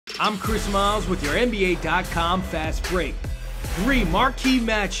I'm Chris Miles with your NBA.com Fast Break. 3 marquee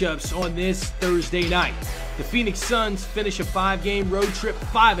matchups on this Thursday night. The Phoenix Suns finish a 5-game road trip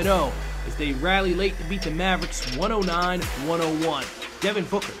 5-0 as they rally late to beat the Mavericks 109-101. Devin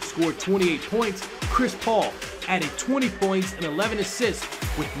Booker scored 28 points. Chris Paul added 20 points and 11 assists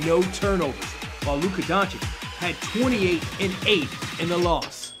with no turnovers, while Luka Doncic had 28 and 8 in the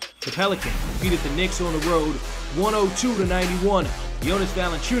loss. The Pelicans defeated the Knicks on the road 102-91. Jonas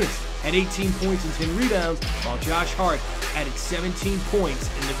Valanciunas had 18 points and 10 rebounds, while Josh Hart added 17 points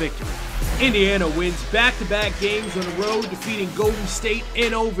in the victory. Indiana wins back-to-back games on the road, defeating Golden State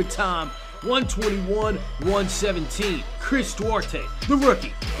in overtime 121-117. Chris Duarte, the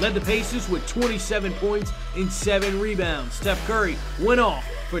rookie, led the Pacers with 27 points and 7 rebounds. Steph Curry went off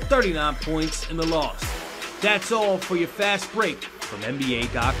for 39 points in the loss. That's all for your Fast Break from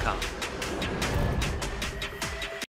NBA.com.